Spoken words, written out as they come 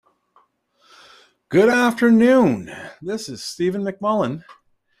Good afternoon. This is Stephen McMullen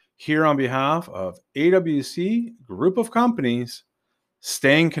here on behalf of AWC Group of Companies,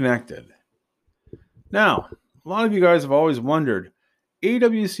 Staying Connected. Now, a lot of you guys have always wondered,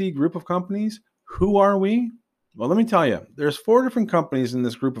 AWC Group of Companies, who are we? Well, let me tell you, there's 4 different companies in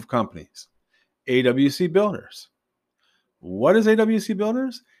this group of companies. AWC Builders. What is AWC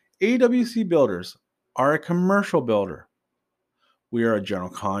Builders? AWC Builders are a commercial builder. We are a general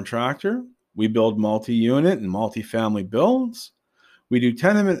contractor. We build multi-unit and multi-family builds. We do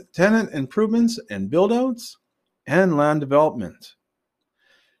tenant improvements and build-outs and land development.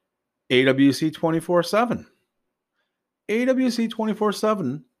 AWC 24/7. AWC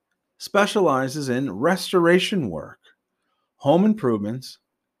 24/7 specializes in restoration work, home improvements,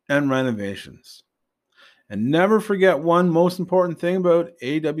 and renovations. And never forget one most important thing about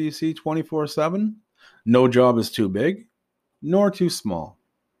AWC 24/7. No job is too big nor too small.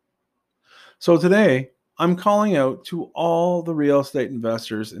 So today, I'm calling out to all the real estate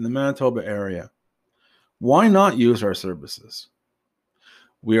investors in the Manitoba area. Why not use our services?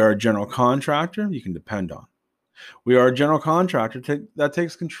 We are a general contractor you can depend on. We are a general contractor that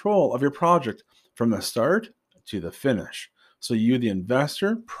takes control of your project from the start to the finish. So you, the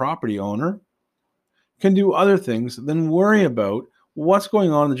investor, property owner, can do other things than worry about what's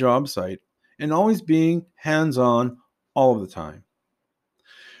going on in the job site and always being hands-on all of the time.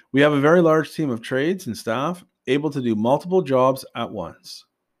 We have a very large team of trades and staff able to do multiple jobs at once.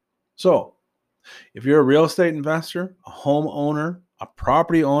 So, if you're a real estate investor, a homeowner, a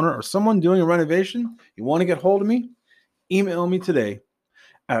property owner, or someone doing a renovation, you want to get hold of me, email me today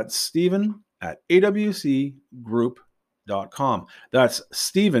at stephen@awcgroup.com. That's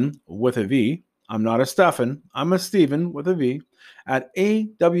Stephen with a V. I'm not a Stefan. I'm a Stephen with a V at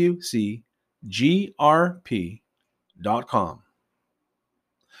awcgrp.com.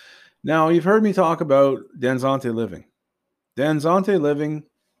 Now, you've heard me talk about Danzante Living. Danzante Living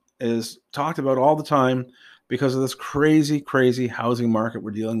is talked about all the time because of this crazy, crazy housing market we're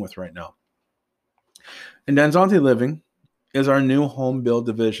dealing with right now. And Danzante Living is our new home build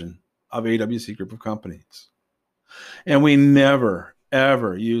division of AWC Group of Companies. And we never,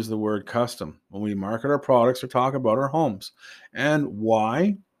 ever use the word custom when we market our products or talk about our homes. And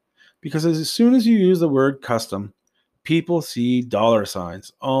why? Because as soon as you use the word custom, people see dollar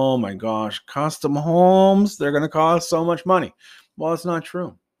signs. Oh my gosh, custom homes, they're going to cost so much money. Well, it's not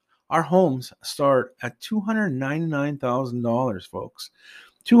true. Our homes start at $299,000, folks.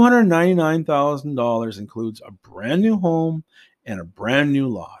 $299,000 includes a brand new home and a brand new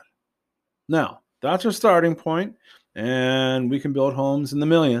lot. Now, that's our starting point, and we can build homes in the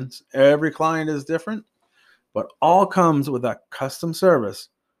millions. Every client is different, but all comes with that custom service.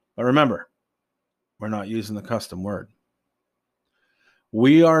 But remember, we're not using the custom word.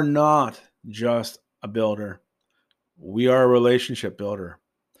 We are not just a builder. We are a relationship builder.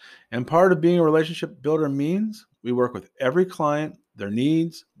 And part of being a relationship builder means we work with every client, their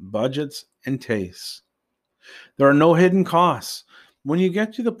needs, budgets, and tastes. There are no hidden costs. When you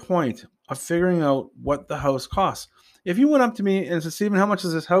get to the point of figuring out what the house costs, if you went up to me and said, Stephen, how much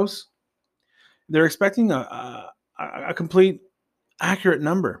is this house? They're expecting a complete, accurate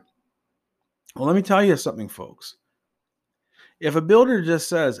number. Well, let me tell you something, folks. If a builder just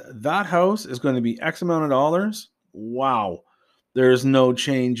says that house is going to be X amount of dollars, wow, there's no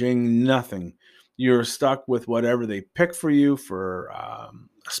changing, nothing. You're stuck with whatever they pick for you for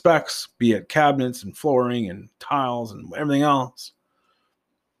specs, be it cabinets and flooring and tiles and everything else.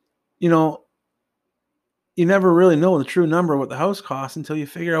 You know, you never really know the true number of what the house costs until you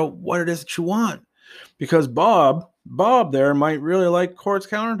figure out what it is that you want. Because Bob there might really like quartz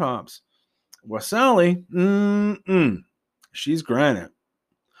countertops. Well, Sally, she's granite.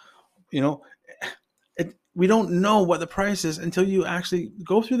 You know, we don't know what the price is until you actually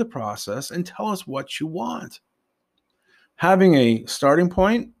go through the process and tell us what you want. Having a starting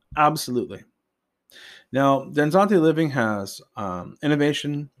point, absolutely. Now, Danzante Living has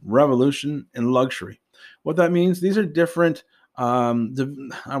innovation, revolution, and luxury. What that means, these are different, I don't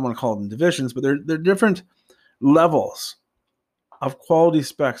want to call them divisions, but they're different levels of quality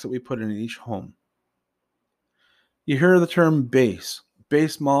specs that we put in each home. You hear the term base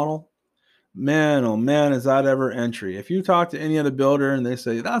model. Man, oh man, is that ever entry. If you talk to any other builder and they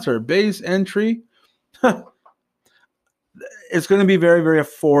say, that's our base entry, it's going to be very, very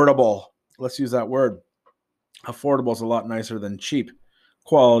affordable. Let's use that word. Affordable is a lot nicer than cheap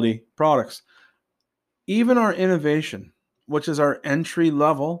quality products. Even our innovation, which is our entry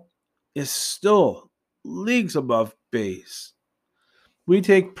level, is still leagues above base. We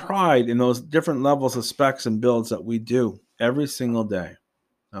take pride in those different levels of specs and builds that we do every single day.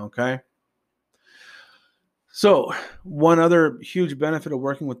 Okay? So, one other huge benefit of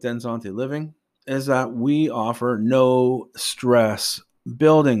working with Denzante Living is that we offer no stress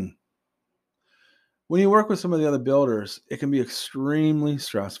building. When you work with some of the other builders, it can be extremely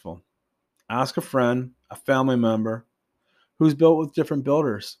stressful. Ask a friend, a family member who's built with different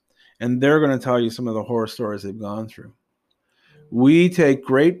builders, and they're going to tell you some of the horror stories they've gone through. We take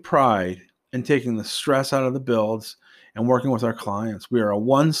great pride in taking the stress out of the builds and working with our clients. We are a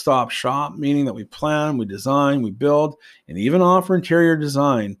one-stop shop, meaning that we plan, we design, we build, and even offer interior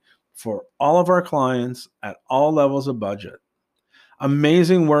design for all of our clients at all levels of budget.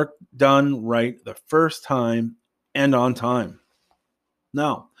 Amazing work done right the first time and on time.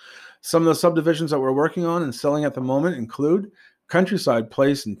 Now, some of the subdivisions that we're working on and selling at the moment include Countryside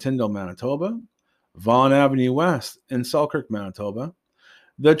Place in Tyndall, Manitoba, Vaughan Avenue West in Selkirk, Manitoba,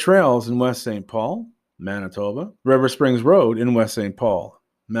 The Trails in West St. Paul, Manitoba, River Springs Road in West St. Paul,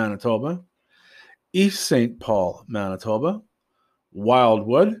 Manitoba, East St. Paul, Manitoba,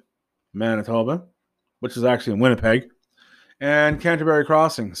 Wildwood, Manitoba, which is actually in Winnipeg, and Canterbury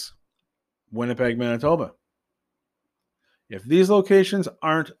Crossings, Winnipeg, Manitoba. If these locations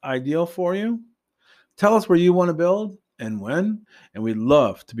aren't ideal for you, tell us where you want to build and when, and we'd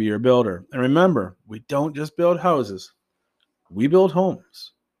love to be your builder. And remember, we don't just build houses, we build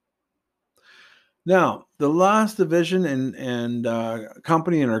homes. Now, the last division and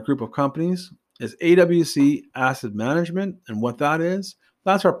company in our group of companies is AWC Asset Management. And what that is,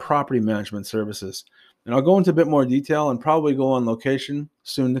 that's our property management services. And I'll go into a bit more detail and probably go on location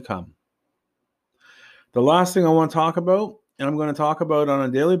soon to come. The last thing I want to talk about, and I'm going to talk about on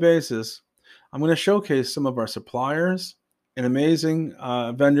a daily basis, I'm going to showcase some of our suppliers and amazing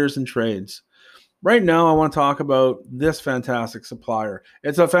vendors and trades. Right now, I want to talk about this fantastic supplier.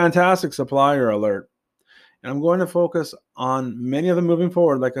 It's a fantastic supplier alert. And I'm going to focus on many of them moving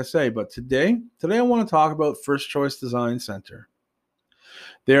forward, like I say. But today I want to talk about First Choice Design Center.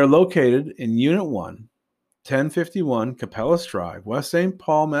 They are located in Unit 1, 1051 Capellas Drive, West St.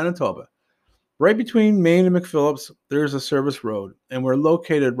 Paul, Manitoba. Right between Main and McPhillips, there's a service road, and we're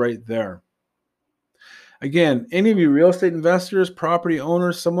located right there. Again, any of you real estate investors, property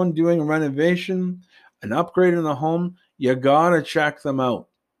owners, someone doing a renovation, an upgrade in the home, you gotta check them out.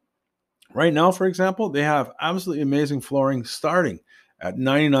 Right now, for example, they have absolutely amazing flooring starting at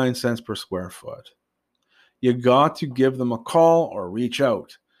 99 cents per square foot. You got to give them a call or reach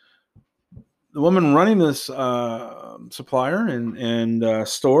out. The woman running this supplier and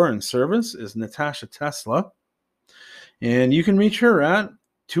store and service is Natasha Tesla. And you can reach her at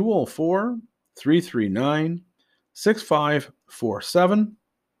 204-339-6547.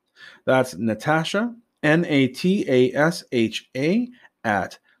 That's Natasha, Natasha,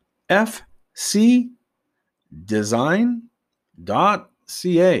 at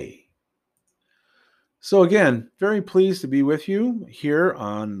fcdesign.ca. So again, very pleased to be with you here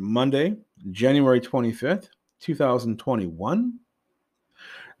on Monday, January 25th, 2021.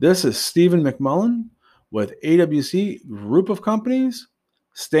 This is Stephen McMullen with AWC Group of Companies,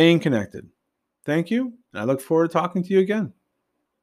 staying connected. Thank you, and I look forward to talking to you again.